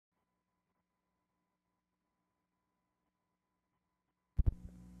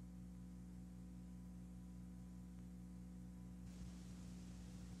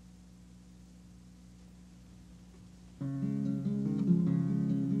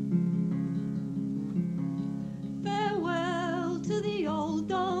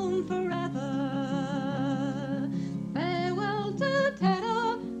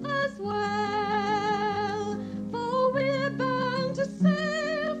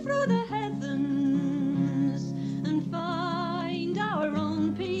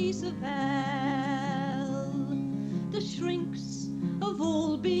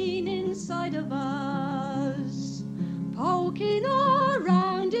inside of us, poking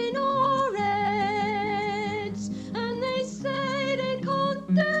around in our heads, and they say they can't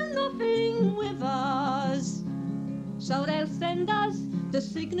do nothing with us, so they'll send us the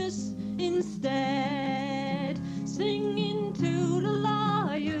sickness instead, singing to the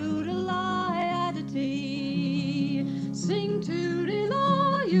lie, you the lie-adity. Sing to the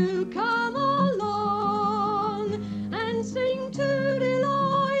lie, you come along, and sing to the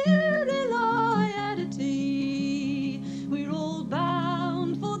lie, you the lie-adity. We're all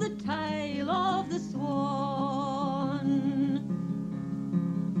bound for the tail of the swan.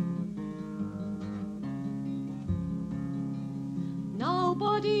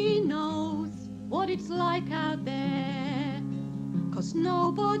 Nobody knows what it's like out there, 'cause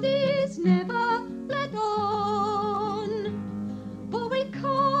nobody's never let on. But we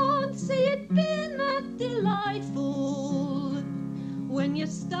can't see it being that delightful when you're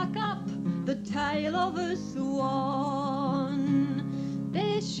stuck up the tail of a swan.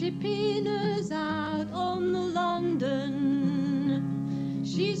 They're shipping us out on the London.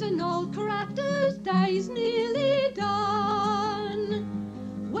 She's an old crafter's day's nearly done.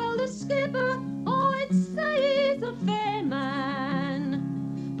 Well, the skipper, I'd say he's a fair man,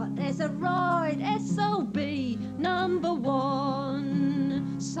 but there's a ride SOB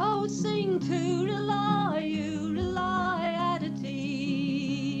 #1. So sing to the lie, you the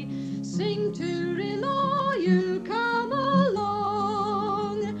lie-adity. Sing to the lie, you come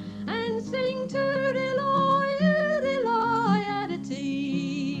along, and sing to the lie, you the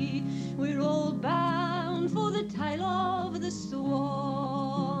lie-adity. We're all bound for the tail of the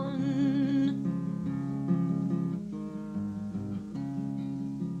swan.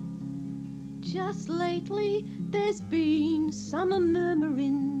 Just lately there's been some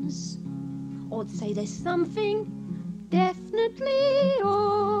murmurings, or I'd say there's something definitely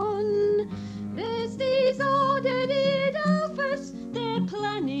on. There's these odd-headed alphas, they're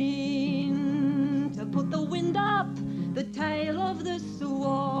planning to put the wind up the tail of the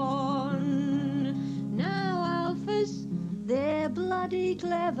swan. Now alphas, they're bloody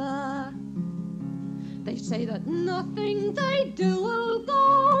clever. They say that nothing they do will go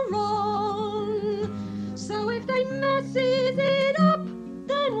wrong. So if they messes it up,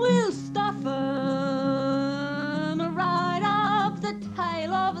 then we'll stuff 'em right up the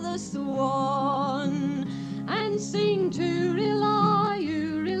tail of the swan, and sing to rely,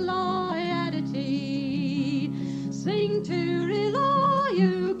 you rely-adity. Sing to rely,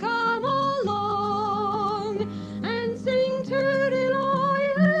 you come along, and sing to rely,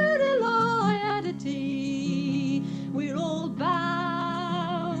 you rely-adity. We're all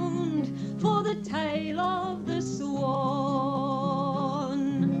bound for the tail of the swan.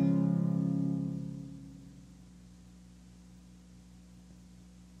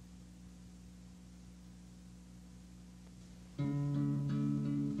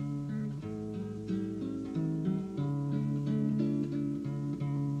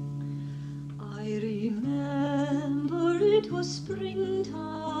 I remember it was springtime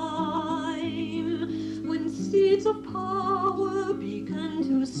when seeds of power began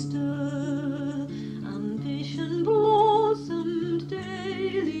to stir. Ambition blossomed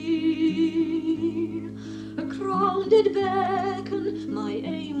daily. A crown did beckon, my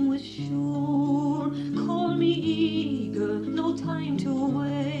aim was sure. Call me eager, no time to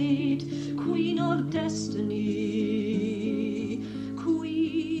wait. Queen of destiny,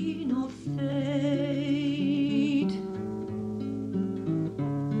 queen of fate.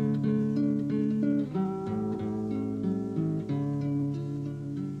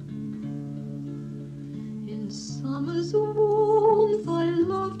 In summer's warmth I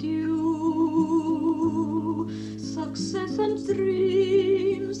loved you. Success and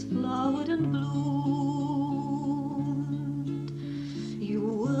dreams flowered and bloomed. You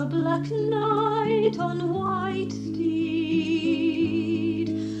were black knight on white steed,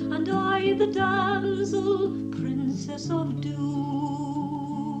 and I the damsel, princess of doom.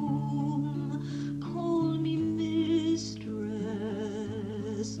 Call me mistress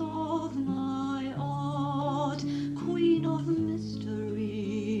of my art, queen of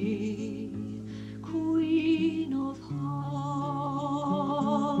mystery, queen of hearts.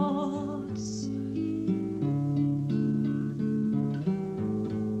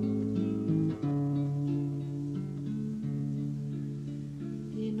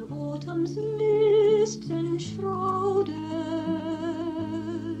 In autumn's mist enshrouded,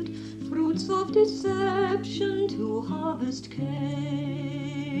 fruits of deception to harvest came.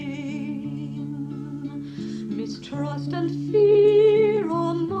 Mistrust and fear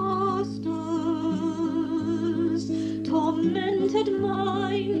are masters, tormented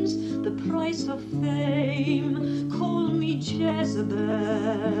minds, the price of fame. Call me Jezebel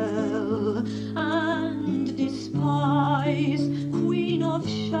and despise, Queen of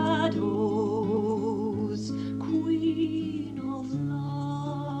shadows, Queen of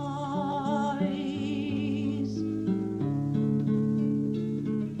lies.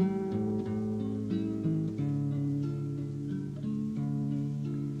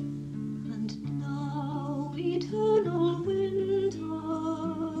 And now eternal winter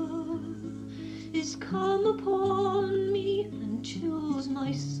is come upon me and chills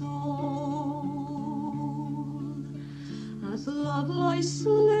my soul, as love lies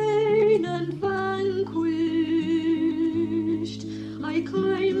slain and vanquished. I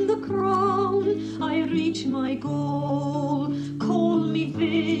claim the crown, I reach my goal. Call me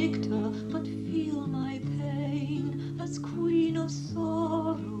victor, but feel my pain, as Queen of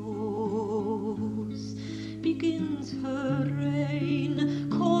sorrows begins her reign.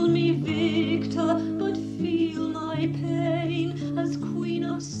 Call me victor, but feel my pain, as Queen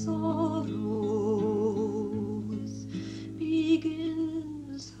of sorrows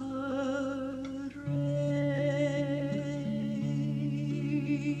begins her reign.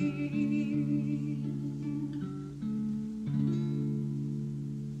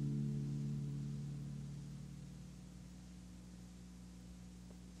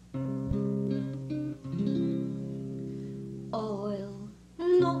 I'll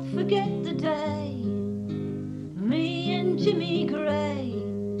not forget the day me and Jimmy Gray,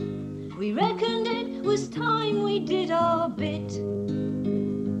 we reckoned it was time we did our bit,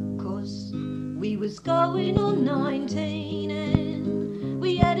 'cause we was going on 19 and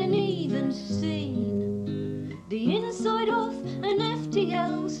we hadn't even seen the inside of an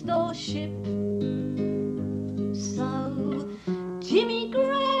FTL starship. So Jimmy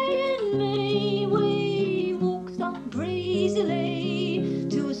Gray and me, we walked up breezily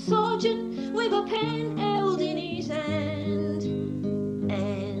to a sergeant with a pen held in his hand.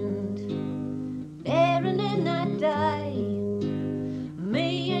 And there and then that day,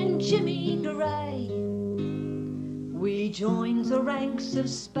 me and Jimmy Gray, we joined the ranks of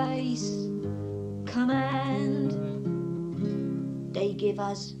Space Command. They give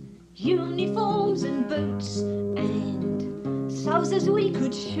us uniforms and boots, and so's as we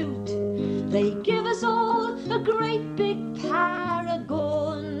could shoot. They give us all a great big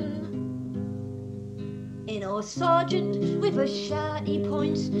paragon. In our sergeant with a shout, he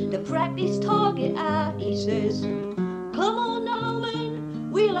points the practice target out. He says, "Come on now, men,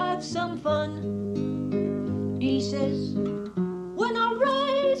 we'll have some fun." He says, "When I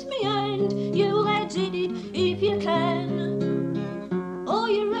raise me hand, you lads hit it if you can. Are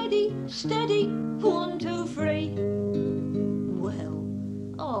you ready? Steady, 1, 2, 3. Well,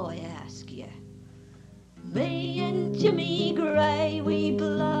 I ask you, me and Jimmy Gray, we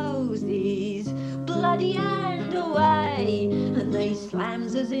blows these bloody hand away, and they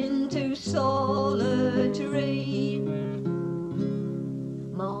slams us into solitary.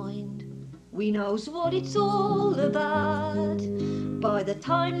 Mind, we knows what it's all about by the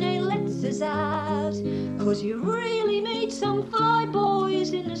time they lets us out, 'cause you really need some fly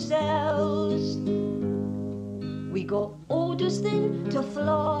boys in the cells. We got orders then to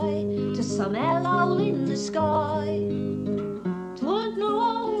fly to some hellhole in the sky. 'Twan't no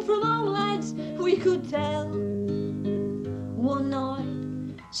home from home, lads, we could tell. One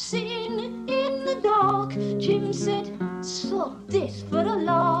night, sitting in the dark, Jim said, "Sod this for a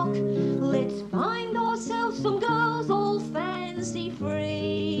lark. Let's find ourselves some girls all fancy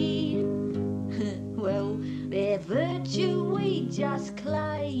free." Well, their virtue we just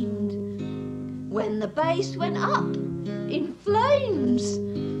claimed when the bass went up in flames.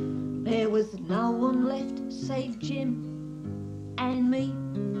 There was no one left save Jim and me.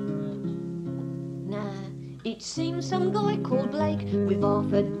 Nah, it seems some guy called Blake with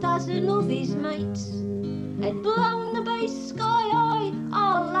half a dozen of his mates had blown the bass sky high,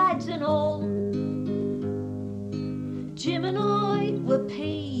 our lads and all. Jim and I were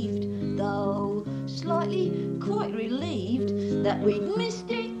peeved, though slightly quite relieved that we'd missed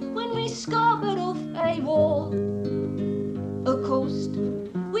it when we scarpered off a wall. Of course,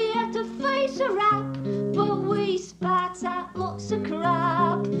 we had to face a rap, but we spat out lots of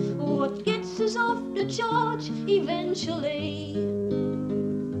crap, what gets us off the charge eventually.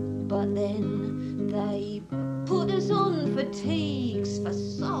 But then they put us on fatigues for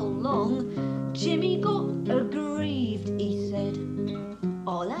so long, Jimmy got aggrieved. He said,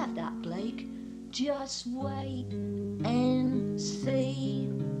 "I'll have that, Blake, just wait and see."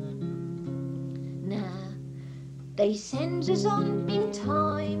 Nah, they sends us on in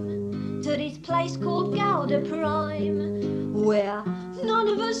time to this place called Gouda Prime, where no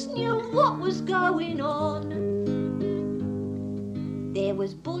none of us knew what was going on. There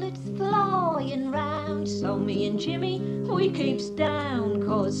was bullets flying round, so me and Jimmy, we keeps down,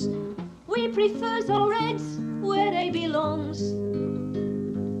 'cause we prefers our heads where they belongs.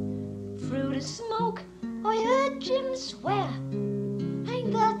 Through the smoke I heard Jim swear,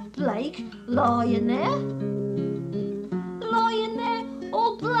 ain't that Blake lying there? Lying there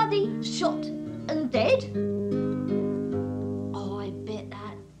all bloody, shot and dead? I bet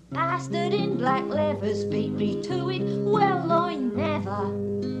that bastard in black leathers beat me to it, well I never.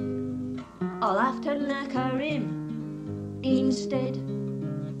 I'll have to knacker him instead.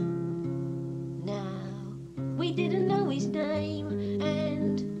 Now, we didn't know his name,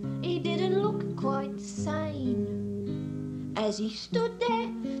 and he didn't look quite sane, as he stood there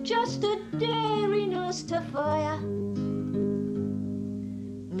just a daring us to fire.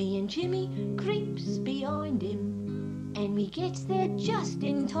 Me and Jimmy creeps behind him, and we gets there just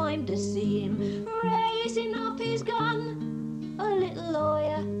in time to see him raising up his gun a little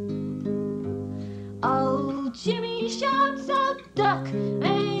higher. Old Jimmy shouts out duck,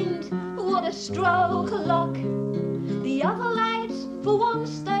 and what a stroke of luck. The other lads for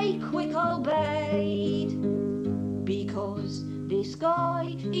once they quick obeyed, because this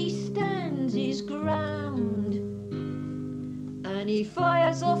guy he stands his ground, and he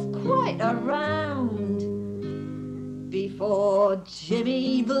fires off quite a round before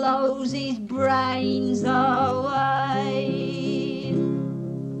Jimmy blows his brains away.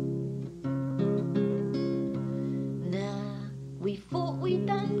 Nah, we thought we'd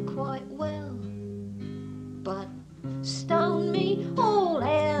done quite well, but stone me, all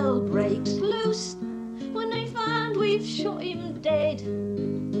hell breaks loose when they find we've shot him dead.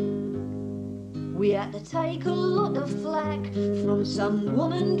 We had to take a lot of flack from some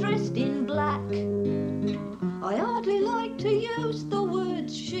woman dressed in black. I hardly like to use the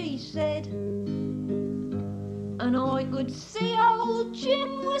words she said, and I could see old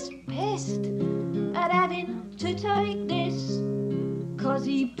Jim was pissed at having to take this, 'cause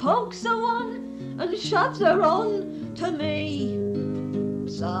he pokes her one and shoves her on to me.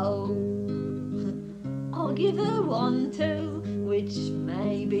 So I'll give her one too, which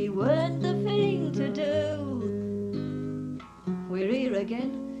maybe weren't the thing to do. We're here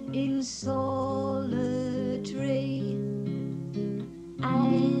again in solitary,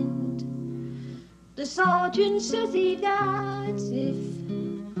 and the sergeant says he doubts if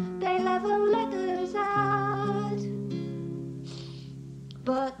they'll ever let us out.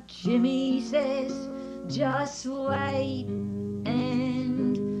 But Jimmy says, just wait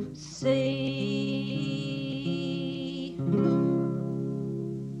and see.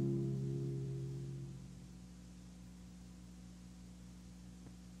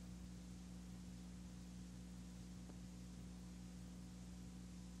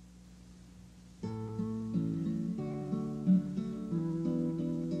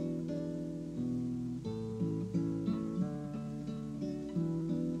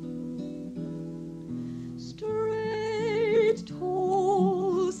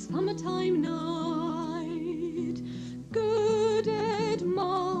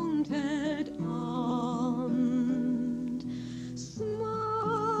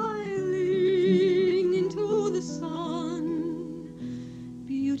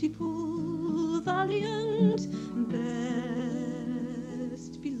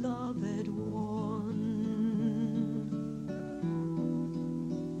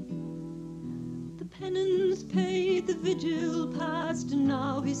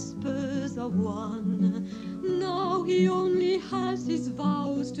 Now he only has his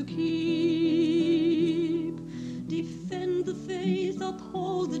vows to keep. Defend the faith,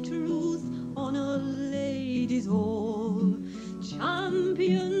 uphold the truth, honor ladies all.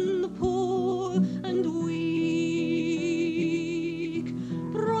 Champion the poor and weak.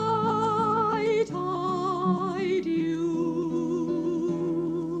 Bright-eyed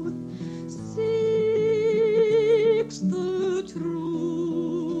youth seeks the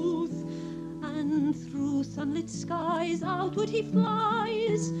truth, and through sunlit skies outward he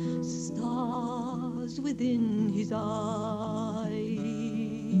flies, stars within his eyes.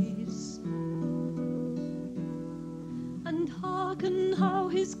 And hearken how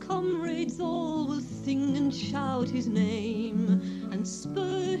his comrades all will sing and shout his name, and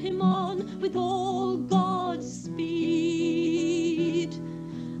spur him on with all God's speed.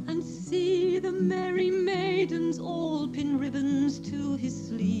 And see the merry maidens all pin ribbons to his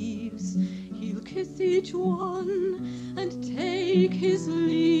sleeves. He'll kiss each one and take his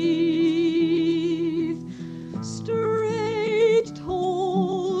leave. Straight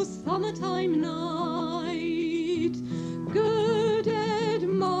tall summertime night, girded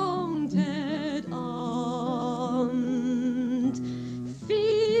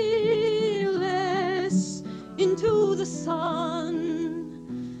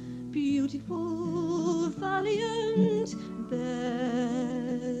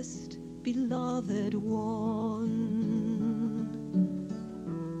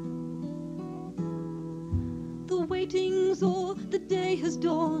tidings o'er, the day has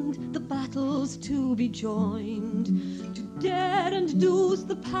dawned, the battle's to be joined. To dare and do's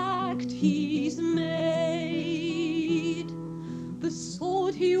the pact he's made. The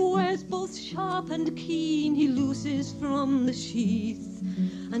sword he wears, both sharp and keen, he looses from the sheath,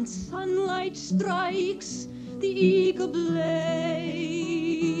 and sunlight strikes the eager blade.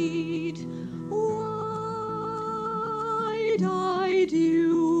 Wide-eyed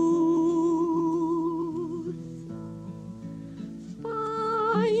youth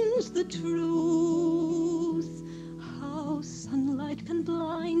finds the truth, how sunlight can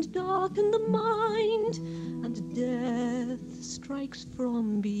blind, darken the mind, and death strikes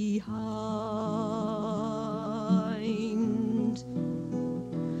from behind.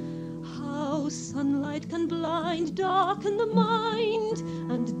 How sunlight can blind, darken the mind,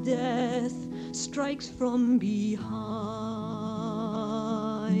 and death strikes from behind.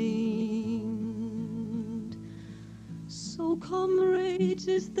 So, comrades,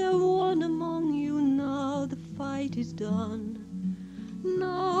 is there one among you now the fight is done?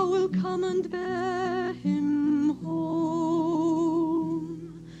 Now will come and bear him home.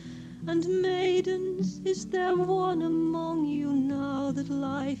 And maidens, is there one among you now that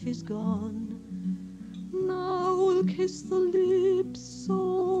life is gone? Now will kiss the lips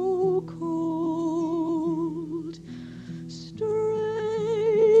so cold.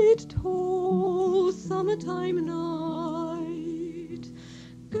 Straight, tall, summertime night,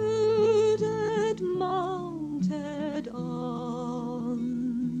 girded, mounted,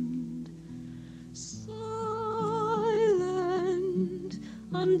 armed, silent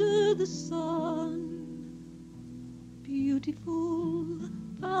under the sun, beautiful,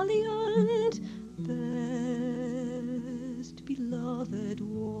 valiant, best beloved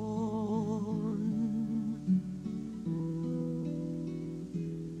one.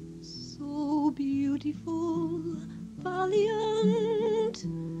 So beautiful, valiant,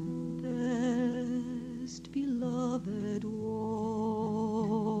 best beloved one.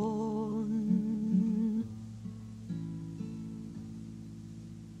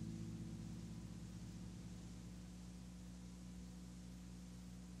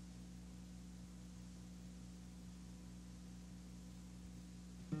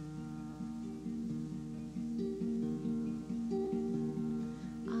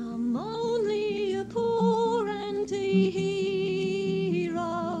 I'm only a poor anti-hero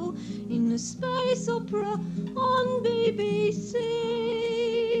in a space opera on BBC.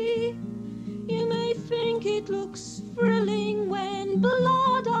 You may think it looks thrilling when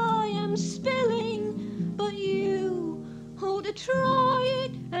blood I am spilling, but you ought to try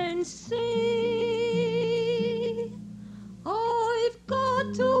it and see. I've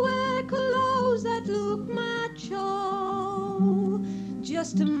got to wear clothes that look macho,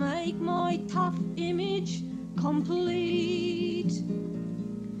 just to make my tough image complete.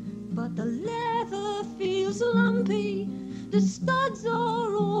 But the leather feels lumpy, the studs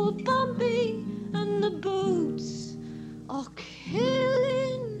are all bumpy, and the boots are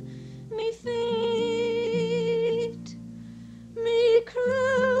killing me feet. Me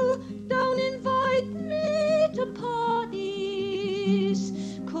crew don't invite me to parties,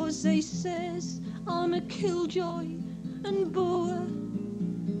 'cause they says I'm a killjoy and boor,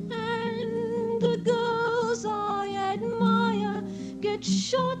 and the girls I admire get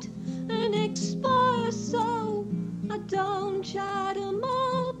shot and expire, so I don't chat 'em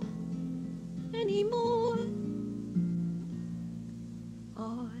up anymore.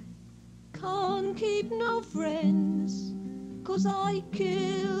 I can't keep no friends, 'cause I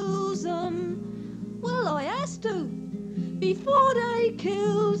kills 'em. Well, I has to, before they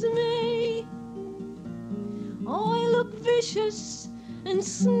kills me. I look vicious and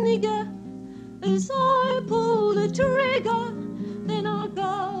snigger as I pull the trigger, then I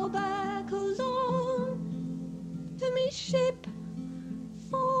go back along to me ship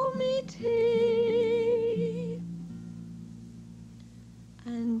for me tea.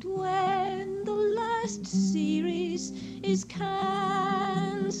 And when the last series is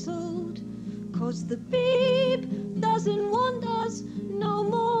cancelled, 'cause the beep doesn't want us no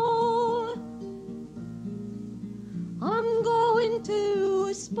more, I'm going to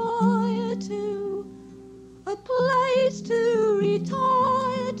aspire to a place to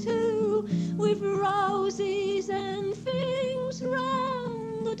retire to, with roses and things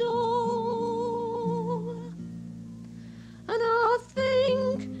round the door. And I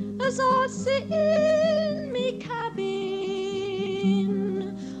think as I sit in me cabin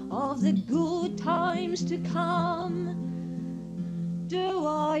of the good times to come, do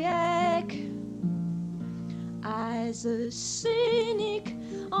I ache as a cynic?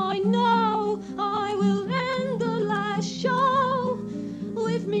 I know I will end the life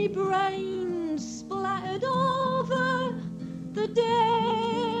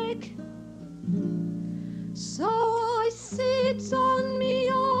on me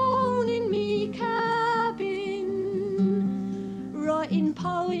own in me cabin, writing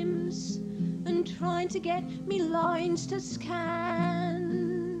poems and trying to get me lines to scan.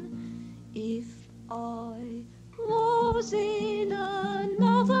 If I was in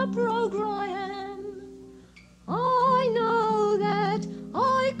another program, I know that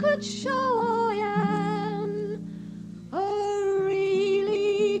I could show I am a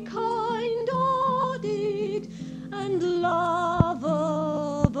really kind-hearted and lovable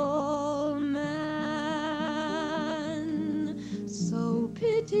man. So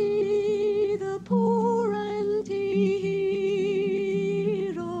pity the poor anti-hero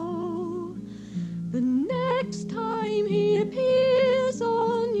the next time he appears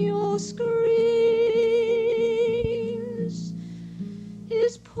on your screens.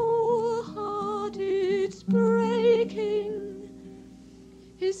 His poor heart is breaking,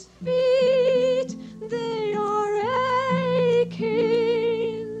 his feet they are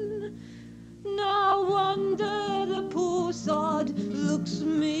aching. No wonder the poor sod looks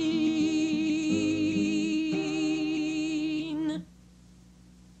mean.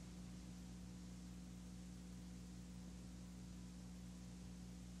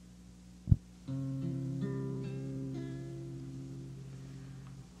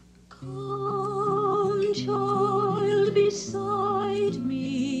 Come, child, beside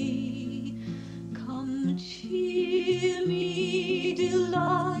me, come cheer me,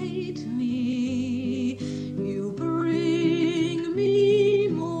 delight me, you bring me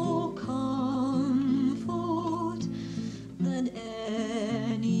more comfort than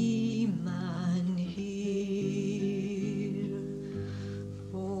any man here.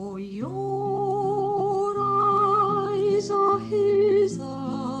 For your eyes are his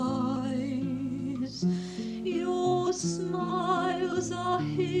eyes, your smiles are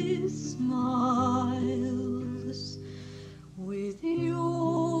his smiles. With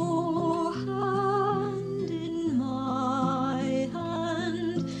your hand in my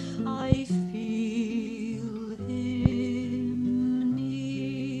hand, I feel him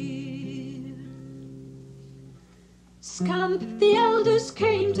near. Scamp, the elders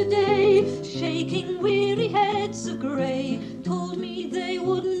came today, shaking weary heads of grey, told me they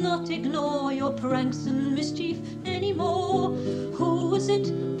would not ignore your pranks and mischief anymore. Who was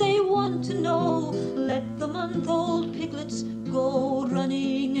it they want to know? Let the month-old piglets go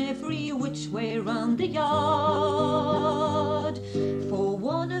running every which way round the yard. For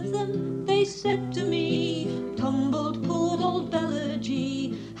one of them, they said to me, tumbled poor old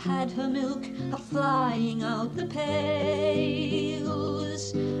Bella-G, had her milk a-flying out the pails,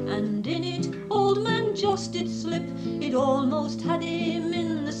 and in it old man Joss did slip, it almost had him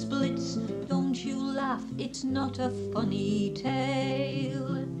in the splits. Don't you laugh, it's not a funny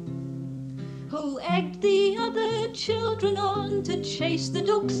tale. Who egged the other children on to chase the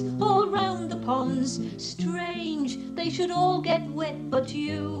ducks all round the ponds? Strange, they should all get wet but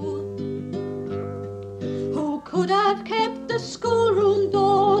you. Who could have kept the schoolroom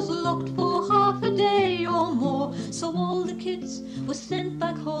doors locked for half a day or more, so all the kids were sent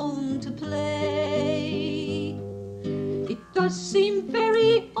back home to play? It does seem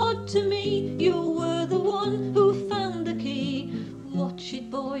very odd to me, you were the one who found the key. Watch it,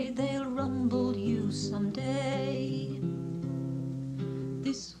 boy, they'll rumble you someday.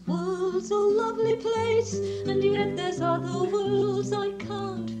 This world's a lovely place, and yet there's other worlds I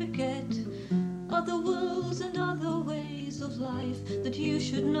can't forget. Other worlds and other ways of life that you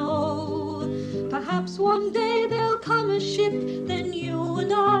should know. Perhaps one day there'll come a ship, then you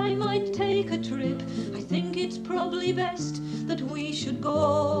and I might take a trip. I think it's probably best that we should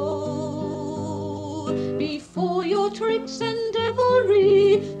go before your tricks and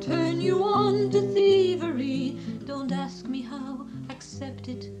devilry turn you on to thievery. Don't ask me how, accept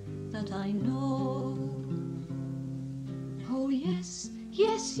it that I know. Oh yes,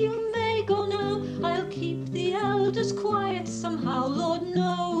 yes, you may go now. I'll keep the elders quiet somehow. Lord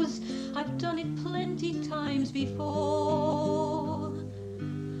knows I've done it plenty times before.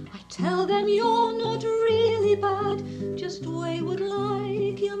 I tell them you're not really bad, just wayward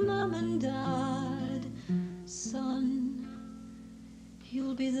like your mum and dad. Son,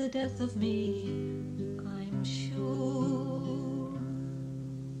 you'll be the death of me, I'm sure.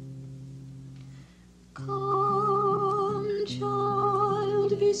 Come,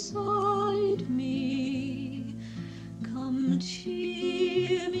 child, beside me, come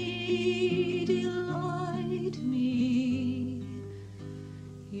cheer me, delight me,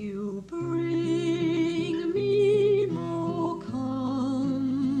 you bring me more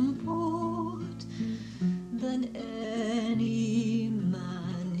comfort than any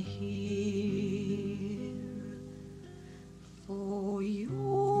man here. For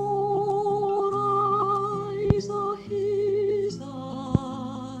your eyes are his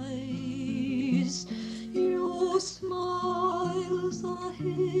eyes, your smiles are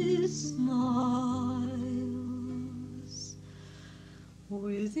his smiles.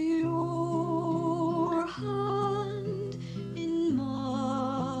 With your hand in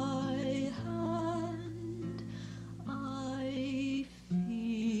my hand, I feel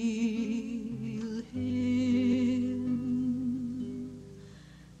him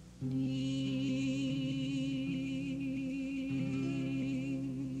near.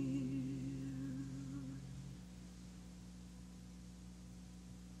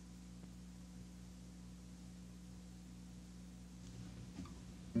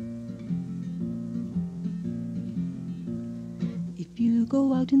 If you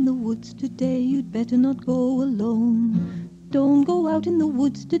go out in the woods today, you'd better not go alone. Don't go out in the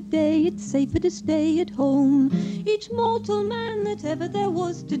woods today, it's safer to stay at home. Each mortal man that ever there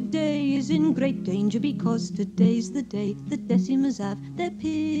was today is in great danger, because today's the day the decimers have their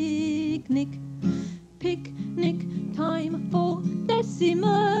picnic. Picnic time for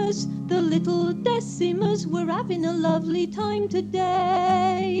decimers. The little decimers were having a lovely time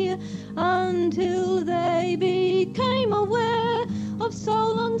today, until they became aware of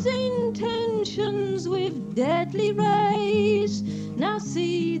Solon's intentions with deadly rays. Now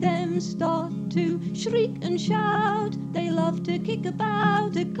see them start to shriek and shout. They love to kick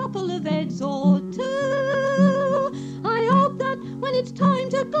about a couple of eggs or two. I hope that when it's time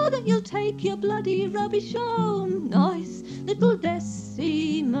to go, that you'll take your bloody rubbish home. Nice little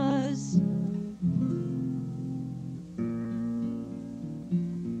decimers.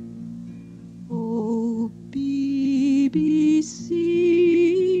 Oh, BBC,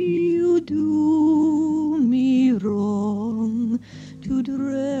 you do me wrong to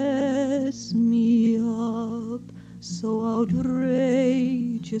dress me up so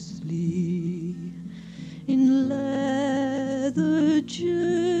outrageously in leather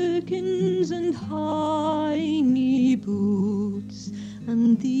jerkins and high-knee boots,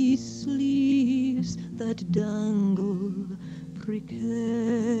 and these sleeves that dangle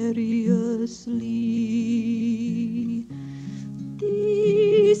precariously.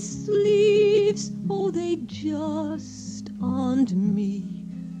 These sleeves, oh, they just aren't me.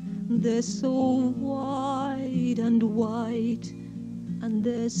 They're so wide and white, and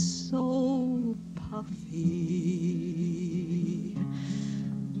they're so puffy.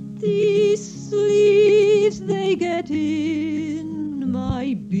 These sleeves, they get in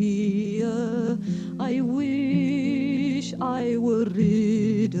my beer. I wish I were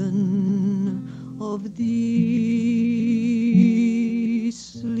ridden of these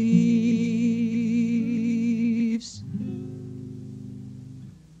sleeves.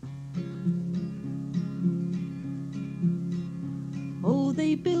 Oh,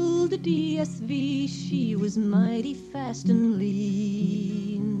 they built a DSV, she was mighty fast and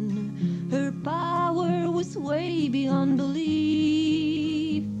lean. Her power was way beyond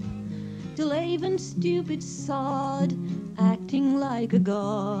belief, till even stupid sod, acting like a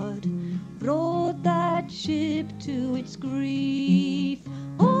god, brought that ship to its grief.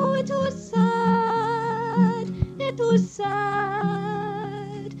 Oh, it was sad, it was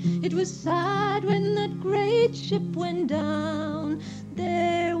sad, it was sad when that great ship went down.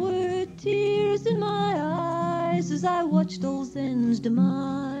 There were tears in my eyes as I watched old Zen's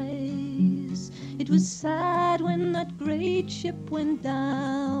demise. It was sad when that great ship went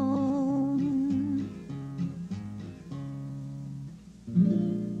down.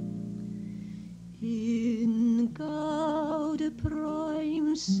 In Gouda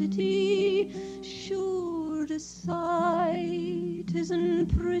Prime City, sure the sight isn't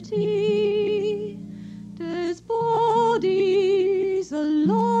pretty. There's bodies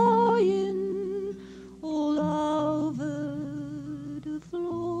a-lying all over the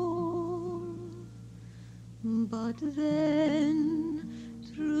floor. But then,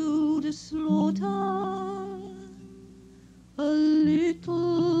 through the slaughter, a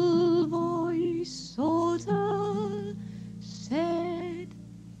little voice sorta said,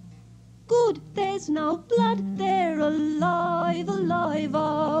 "Good, there's no blood, they're alive, alive,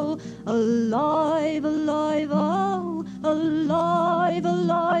 oh, alive, alive, oh, alive,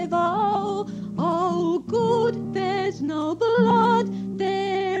 alive, oh, oh, good, there's no blood,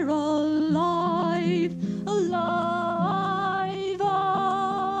 they're alive, alive, oh."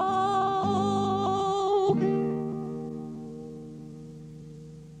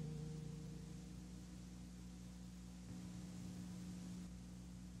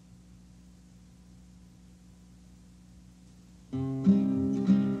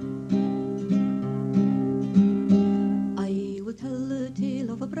 I will tell the tale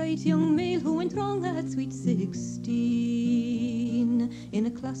of a bright young male who went wrong at sweet 16. In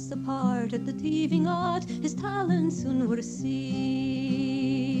a class apart at the thieving art, his talents soon were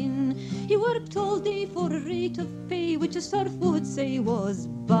seen. He worked all day for a rate of pay which a serf would say was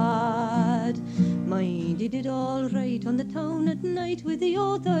bad. Mind, he did all right on the town at night with the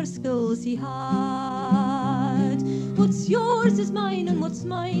other skills he had. What's yours is mine, and what's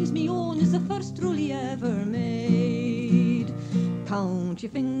mine's me own, is the first rule he ever made. Count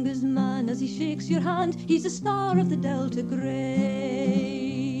your fingers, man, as he shakes your hand. He's a star of the Delta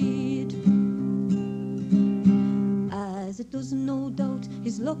grade. As it does, no doubt,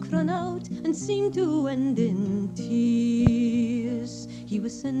 his luck ran out and seemed to end in tears. He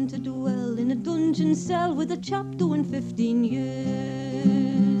was sent to dwell in a dungeon cell with a chap doing 15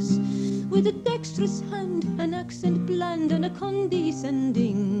 years. With a dexterous hand, an accent bland, and a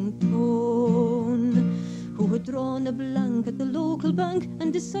condescending tone, who had drawn a blank at the local bank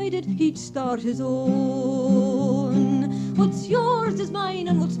and decided he'd start his own. What's yours is mine,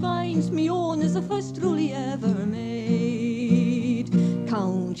 and what's mine's me own, is the first rule he ever made.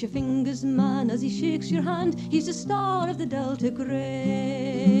 Count your fingers, man, as he shakes your hand. He's a star of the Delta grade.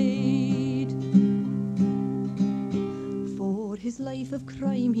 For his life of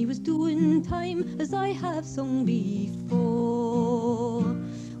crime he was doing time, as I have sung before,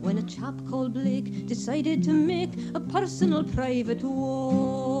 when a chap called Blake decided to make a personal private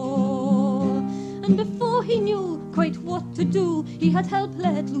war. And before he knew quite what to do, he had help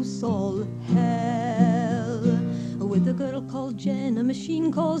let loose all hell, with a girl called Jen, a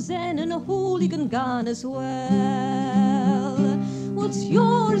machine called Zen, and a hooligan gone as well. What's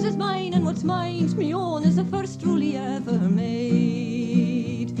yours is mine, and what's mine's me own, is the first rule he ever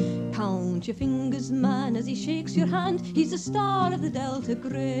made. Count your fingers, man, as he shakes your hand. He's a star of the Delta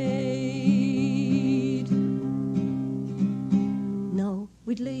grade. Now,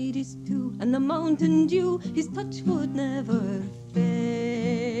 with ladies too, and the Mountain Dew, his touch would never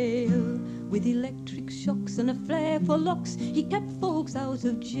fail. With electric shocks and a flair for locks, he kept folks out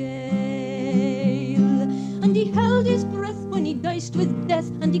of jail. And he held his breath when he diced with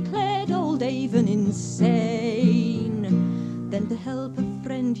death, and declared old Avon insane. Then to help a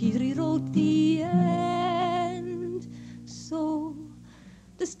friend he rewrote the end, so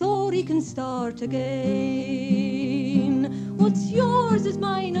the story can start again. What's yours is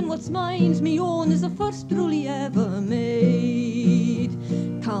mine, and what's mine's me own, is the first rule he ever made.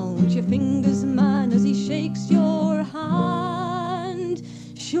 Count your fingers, man, as he shakes your hand.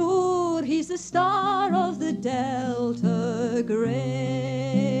 Sure, he's the star of the Delta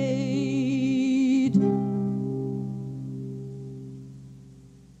grade.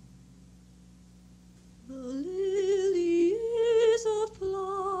 The lily is a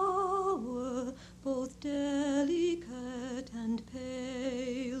flower, both delicate and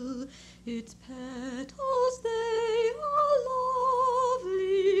pale. Its petals, they are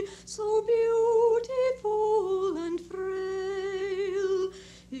lovely, so beautiful and frail.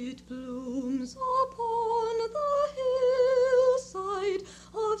 It blooms upon the hillside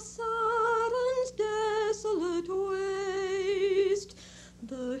of Saren's desolate waste.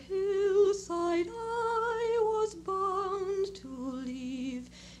 The hillside I was bound to leave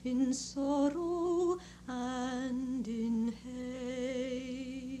in sorrow and in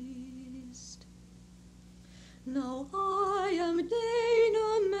haste. Now I am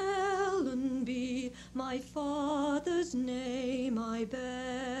Dana Mellanby, my father's name I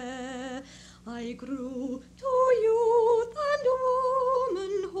bear. I grew to youth and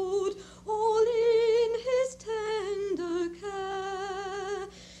womanhood, all in his tender care.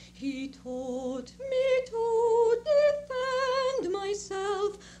 He taught me to defend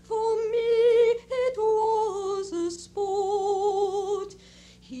myself, for me it was a sport.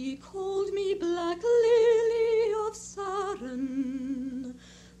 He called me Black Lily of Saren,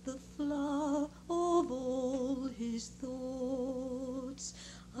 the flower of all his thoughts.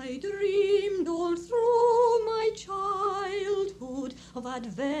 I dreamed all through my childhood of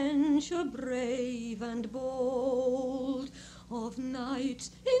adventure brave and bold, of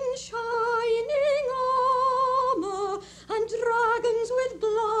knights in shining armor and dragons with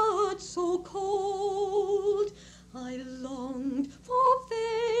blood so cold. I longed for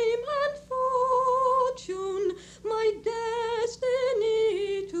fame and fortune, my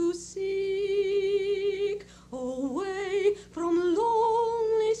destiny to seek, away from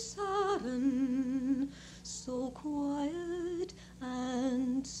lonely Saren, so quiet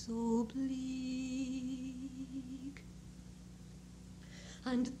and so bleak.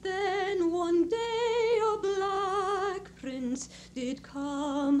 And then one day a black prince did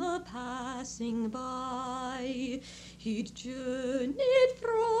come a-passing by. He'd journeyed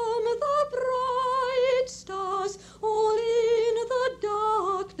from the bright stars, all in the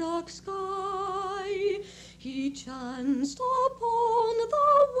dark, dark sky. He chanced upon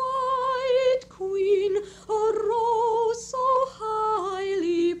the White Queen, a rose so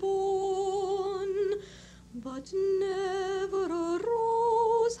highly born. But never a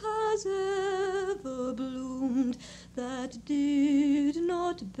rose has ever bloomed that did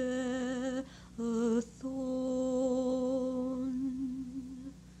not bear a thorn.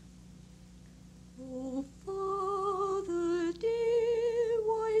 Oh, Father dear,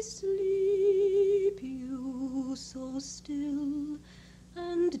 why sleep you so still,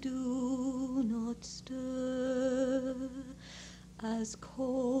 and do not stir? As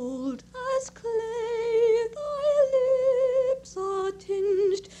cold as clay thy lips are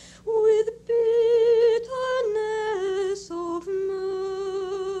tinged with bitterness of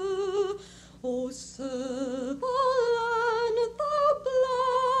myrrh. O serve the land, thou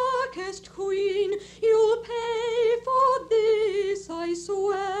blackest queen, you'll pay for this, I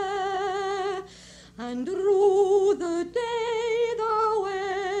swear. And rue the day thou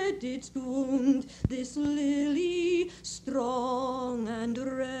didst wound this lily strong and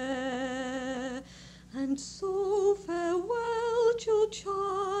rare. And so farewell to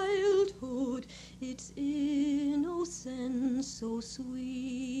childhood, its innocence so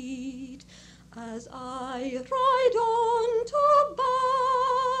sweet, as I ride on to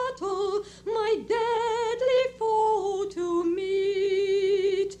battle, my deadly foe to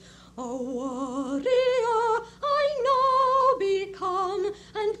meet. A warrior I now become,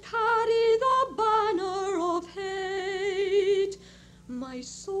 and carry the banner of hate. My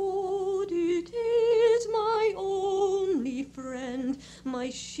sword, it is my only friend, my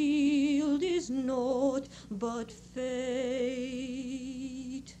shield is naught but fate.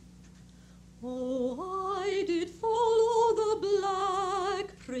 Oh, I did follow the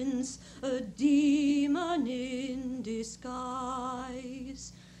Black Prince, a demon in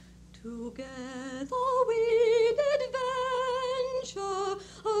disguise. Together we did venture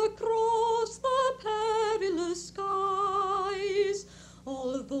across the perilous skies.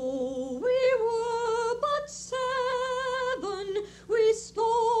 Although we were but 7, we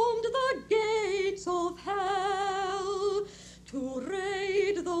stormed the gates of hell to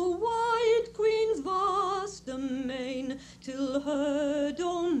raid the White Queen's vast domain till her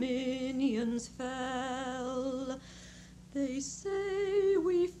dominions fell. They say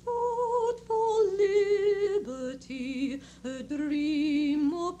we fought for liberty, a dream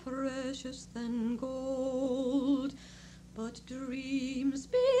more precious than gold. But dreams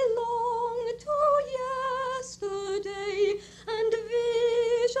belong to yesterday, and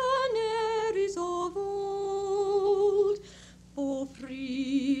visionaries of old. For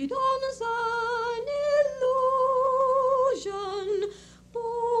freedom's an illusion,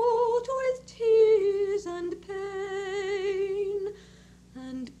 bought with tears and pain,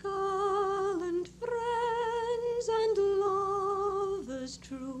 and gallant friends and lovers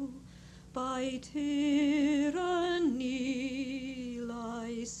true by tyranny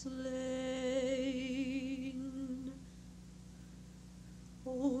lie slain.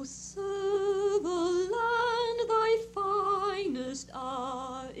 O serve the land, thy finest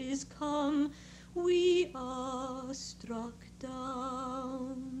hour is come, we are struck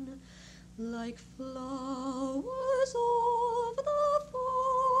down like flowers of the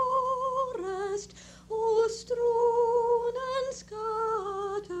forest, all strewn and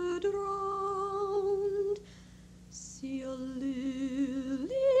scattered round. See a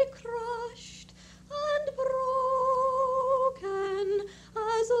lily crushed and broken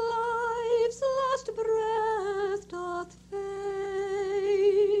as life's last breath doth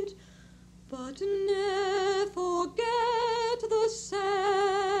fade. But ne'er forget the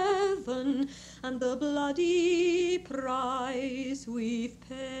 7 and the bloody price we've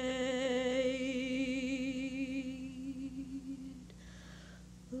paid.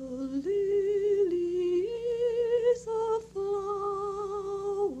 The lily is a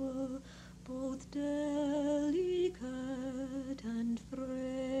flower, both delicate and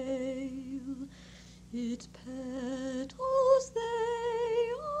frail. Its petals,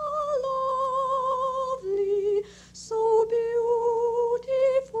 they are lovely, so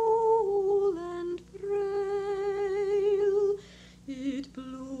beautiful and frail. It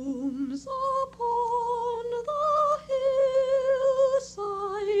blooms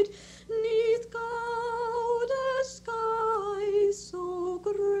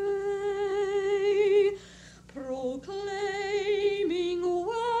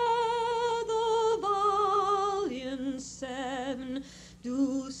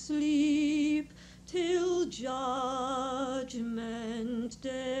present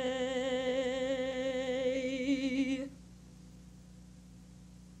day.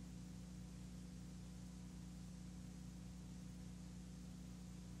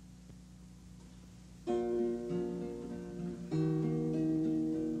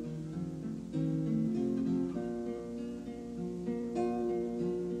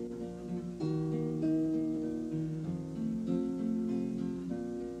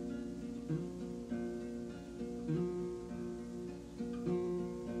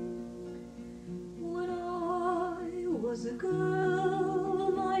 Was a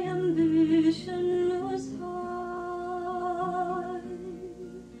girl, my ambition was high.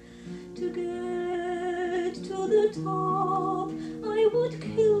 To get to the top, I would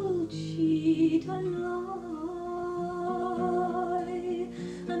kill, cheat, and lie.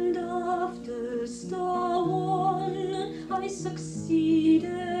 And after star one, I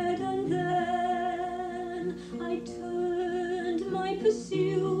succeeded, and then I turned my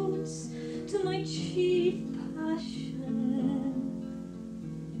pursuits to my chief passion.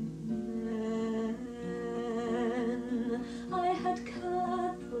 I had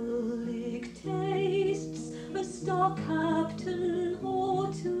Catholic tastes, a star captain or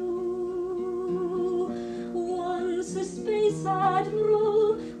two, once a space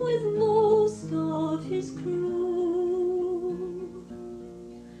admiral with most of his crew.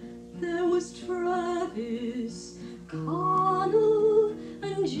 There was Travis, Carnal,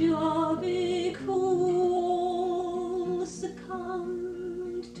 and Jarvik, who all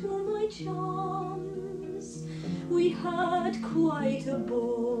succumbed to my charms. We had quite a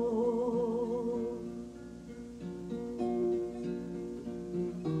ball.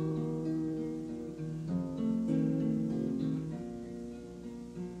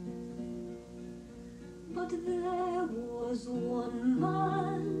 But there was one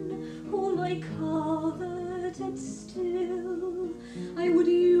man whom I coveted still. I would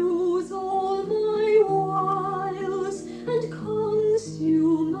use all my wiles and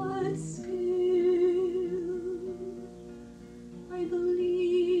consummate skill. I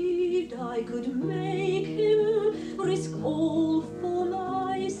believed I could make him risk all for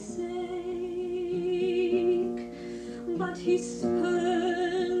my sake, but he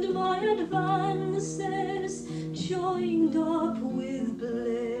spurned my advances, joined up with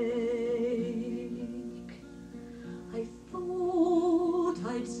Blake. I thought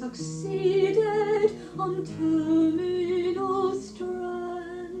I'd succeeded on Terminal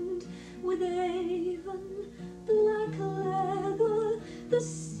Strand, with Avon, black leather, the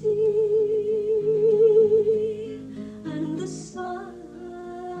sea, and the sand.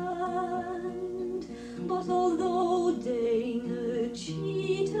 But although Dana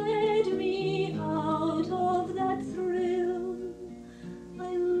cheated me out of that thrill,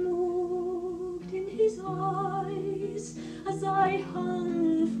 I looked in his eyes as I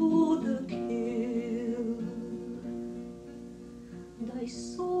hung for the kill, and I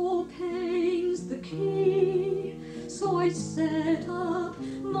saw Payne's the key, so I set up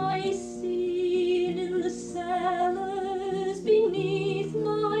my scene in the cellars beneath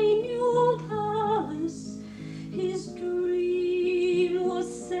my new palace. His dream was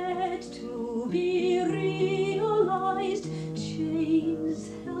set to be realized. Chains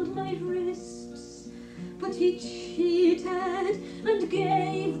held my wrists, but he cheated and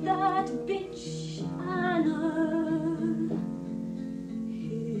gave that bitch Anna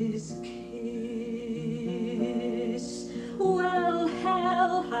his kiss. Well,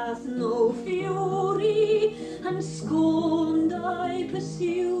 hell hath no fury, and scorned I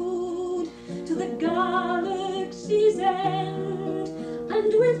pursued to the galaxy's end,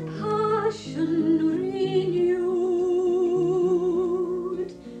 and with passion renewed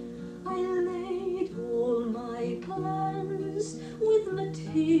I laid all my plans with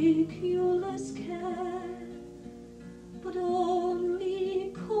meticulous care, but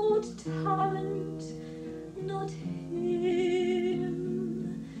only caught talent, not him,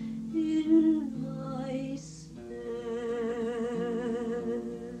 in my spare.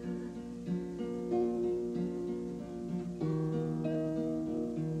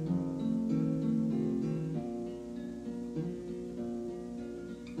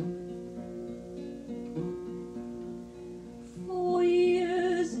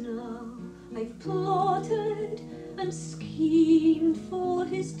 I've plotted and schemed for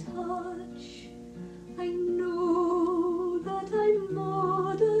his touch. I know that I'm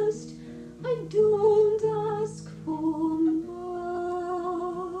modest, I don't ask for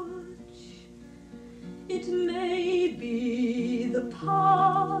much. It may be the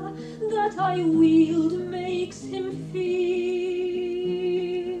power that I wield makes him fear.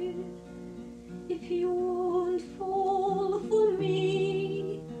 If he won't fall for me,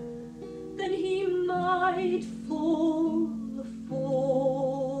 he'd fall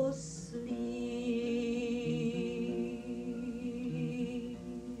for sleep.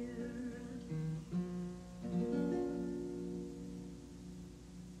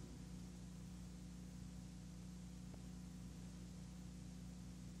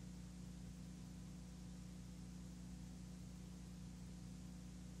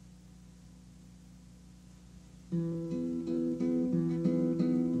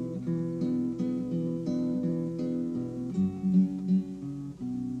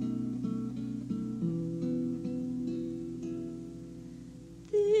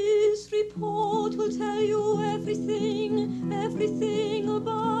 This report will tell you everything, everything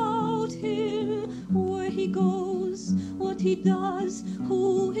about him, where he goes, what he does,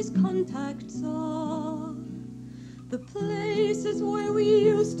 who his contacts are, the places where we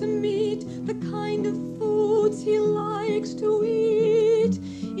used to meet, the kind of foods he likes to eat,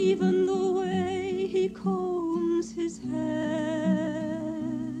 even the way he combs his hair.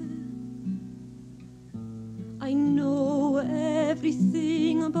 I know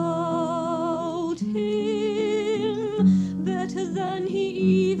everything about him, better than he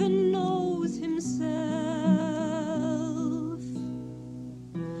even knows himself.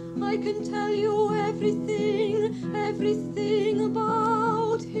 I can tell you everything, everything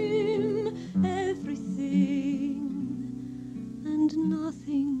about him, everything and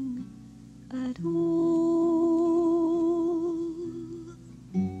nothing at all.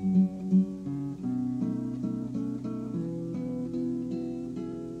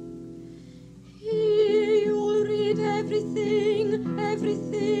 Here you'll read everything,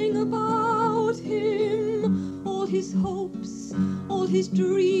 everything about him, all his hopes, all his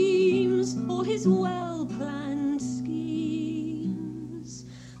dreams, all his well-planned schemes,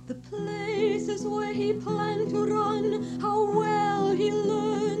 the places where he planned to run, how well he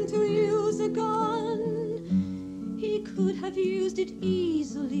learned to use a gun. He could have used it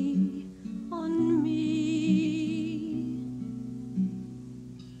easily on me.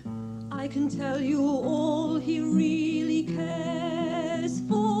 I can tell you all he really cares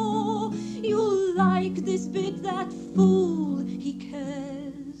for. You'll like this bit, that fool, he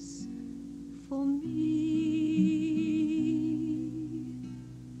cares for me.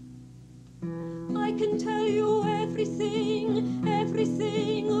 I can tell you everything,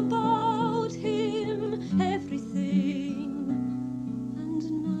 everything about him, everything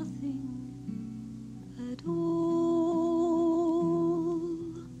and nothing at all.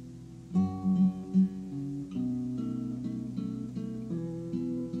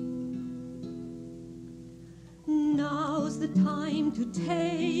 Now's the time to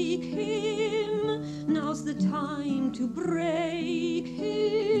take him, now's the time to break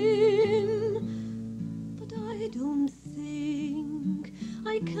him, but I don't think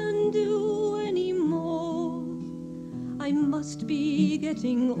I can do any more. I must be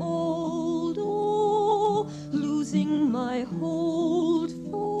getting old or losing my hold,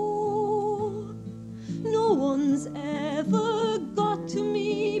 for no one's ever got to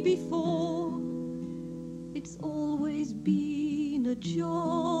me before. It's always been a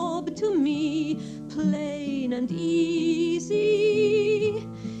job to me, plain and easy.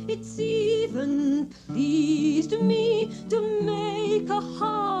 It's even pleased me to make a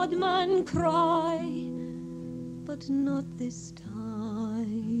hard man cry, but not this time.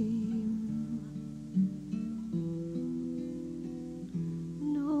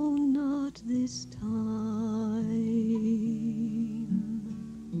 No, not this time.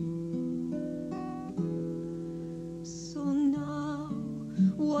 So now,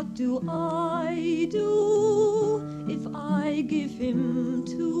 what do I do if I give him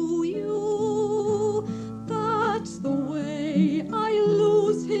to you? That's the way I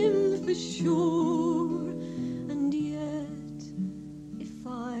lose him for sure. And yet, if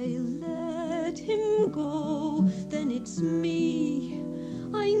I let him go, then it's me,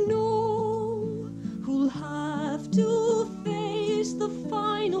 I know, who'll have to face the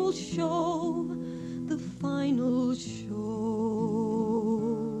final show, the final show.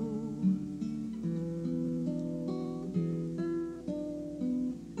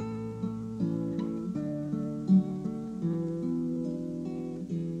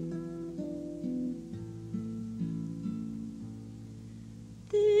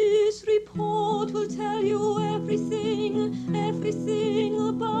 This report will tell you everything, everything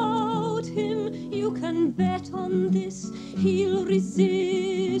about him. You can bet on this, he'll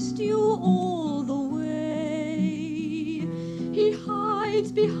resist you all the way. He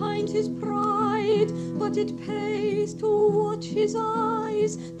hides behind his pride, but it pays to watch his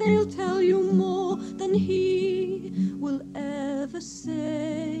eyes. They'll tell you more than he will ever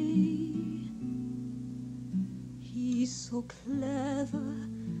say. so clever.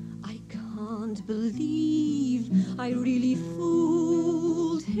 I can't believe I really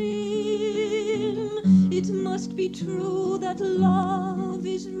fooled him. It must be true that love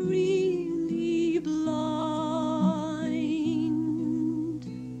is really blind.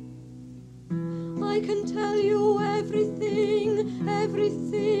 I can tell you everything,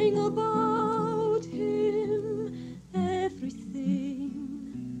 everything about him, everything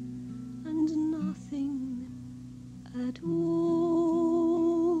and nothing at all.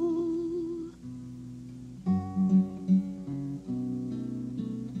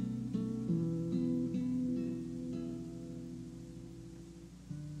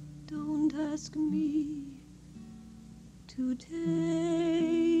 Don't ask me to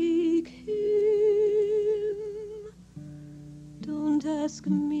take him. Don't ask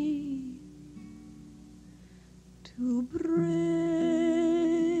me to break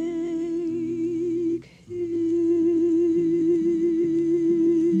him.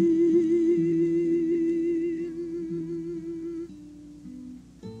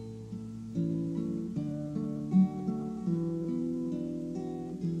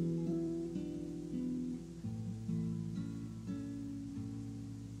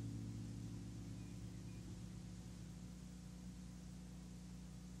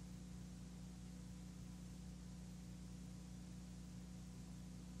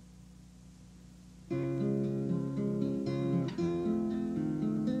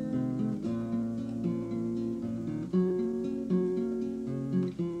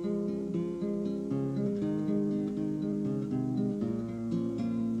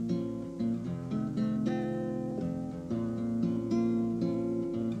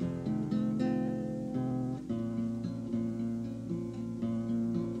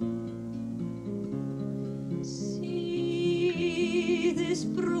 See this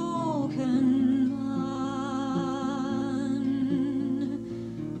broken man.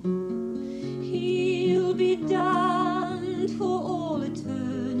 He'll be damned for all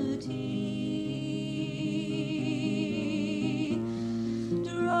eternity,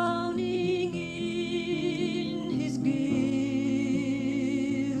 drowning in his guilt.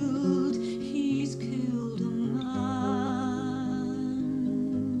 He's killed a man.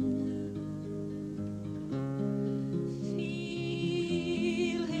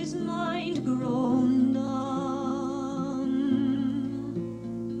 Feel his mind grown numb.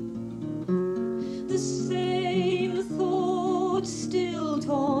 The same thoughts still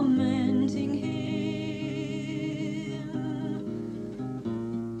tormenting him.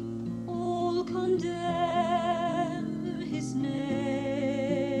 All condemn his name,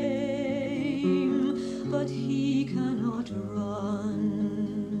 but he cannot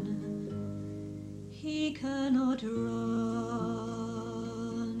run. He cannot run.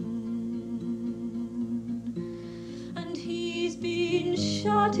 And he's been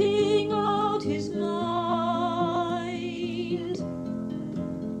shutting out his mind,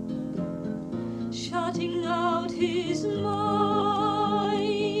 shutting out his mind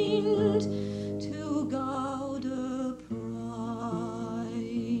to Gouda Prime.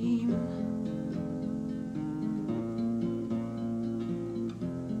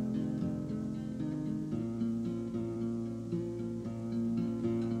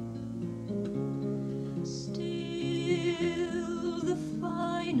 Still the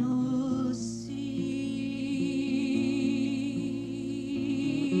final scene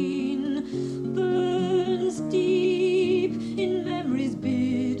burns deep in memory's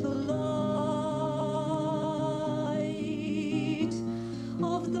bitter light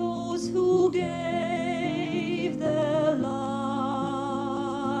of those who gave their lives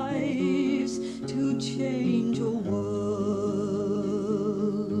to change a world,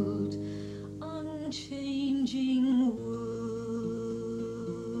 unchanging world.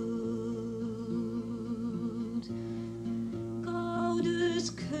 Gouda's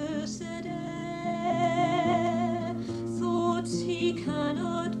cursed air, thoughts he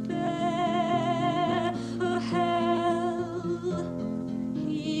cannot bear, a hell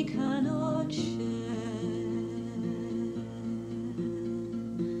he cannot share.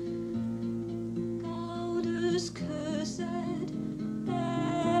 Gouda's cursed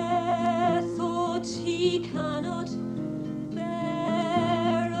air, thoughts he cannot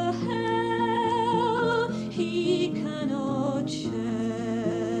bear, a hell he cannot share.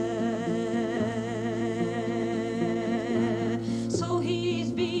 So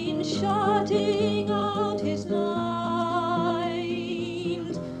he's been shutting out his mind,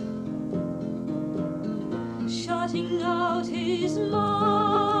 shutting out his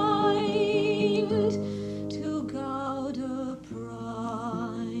mind to Gouda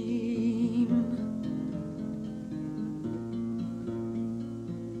Prime.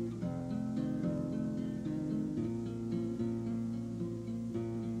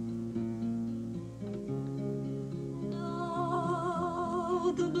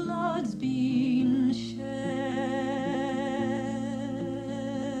 now the blood's been shed,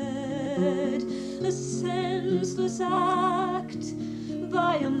 a senseless act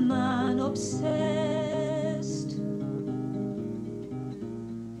by a man obsessed.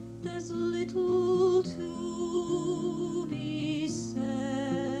 There's little to be said.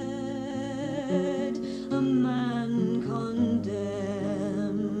 A man condemned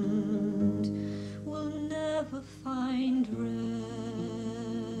will never find rest.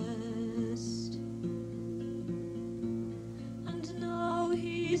 And now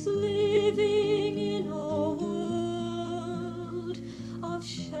he's living in a world of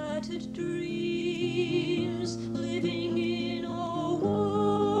shattered dreams, living in a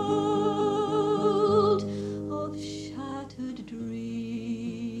world of shattered dreams.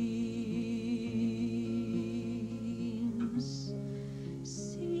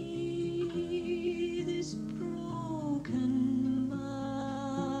 See this broken man,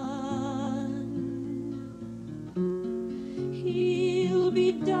 he'll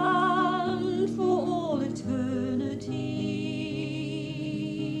be damned for all eternity.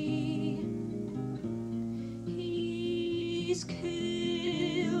 He's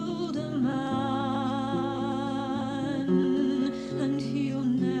killed a man, and he'll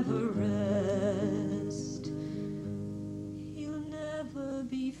never rest. He'll never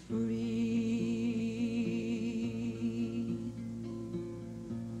be free.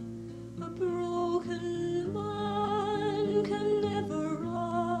 A broken man can never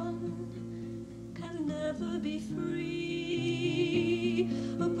run, can never be free.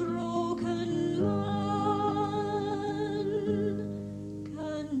 A broken man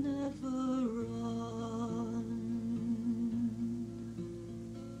can never run.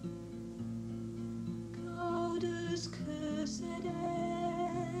 Gauder's cursed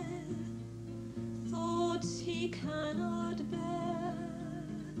air, thoughts he cannot bear,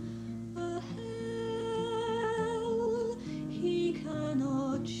 a hell he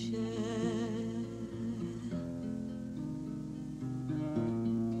cannot share.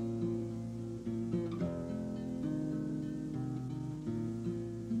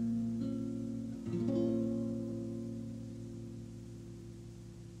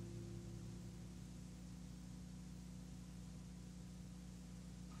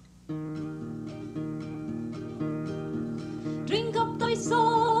 Drink up thy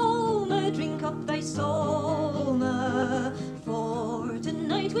somer, drink up thy somer, for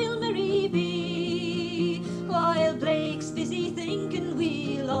tonight we'll merry be. While Blake's busy thinking,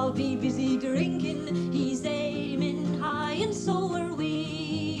 we'll all be busy drinking. He's aiming high and so are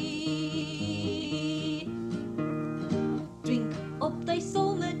we. Drink up thy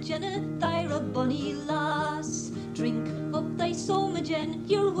somer, Jenna, thy're a bonny lass. Drink up thy somer, Jen,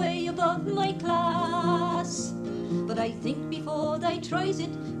 you're way above my class. But I think before thy tries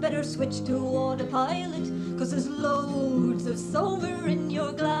it, better switch to autopilot, 'cause there's loads of somer in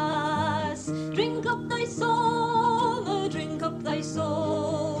your glass. Drink up thy somer, drink up thy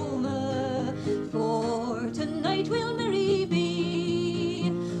somer, for tonight we'll merry be.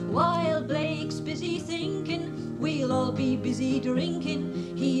 While Blake's busy thinking, we'll all be busy drinking.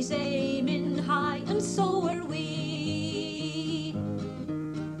 He's aiming high and so are we.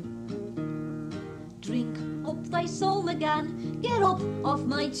 Drink up thy somegan, get up off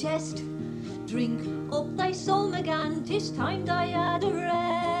my chest. Drink up thy somegan, 'tis time thy had a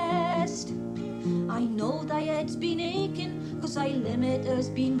rest. I know thy head's been aching, 'cause thy limit has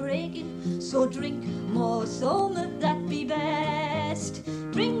been breaking. So drink more somer, that be best.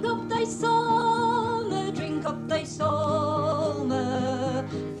 Drink up thy somer, drink up thy somer,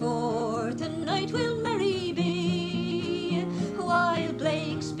 for tonight we'll merry be. While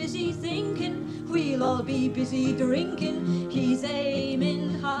Blake's busy thinking, we'll all be busy drinking. He's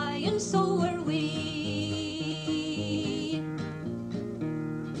aiming high and so are we.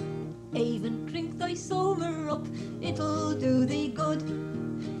 Avon, drink thy somer up, it'll do thee good.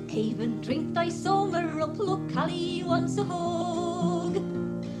 Avon, drink thy somer up, look, Callie wants a hug.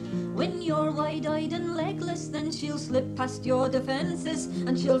 When you're wide-eyed and legless, then she'll slip past your defences,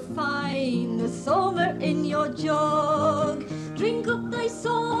 and she'll find the somer in your jug. Drink up thy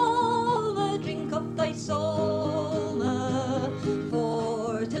somer, drink up thy somer,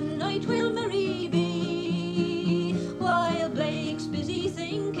 for tonight we'll merry be. While Blake's busy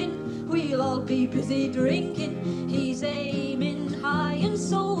thinking, we'll all be busy drinking. He's aiming high and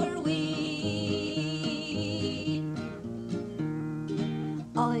so are we.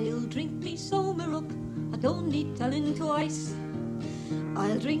 I'll drink me somer up, I don't need telling twice.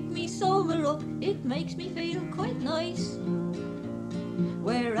 I'll drink me somer up, it makes me feel quite nice.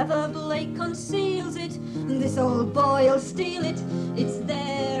 Wherever Blake conceals it, this old boy'll steal it. It's there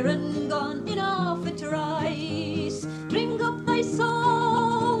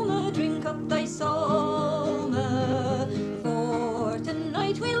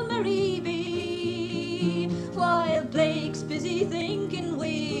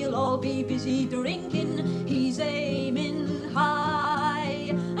all be busy drinking. He's aiming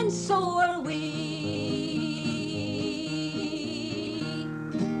high, and so are we.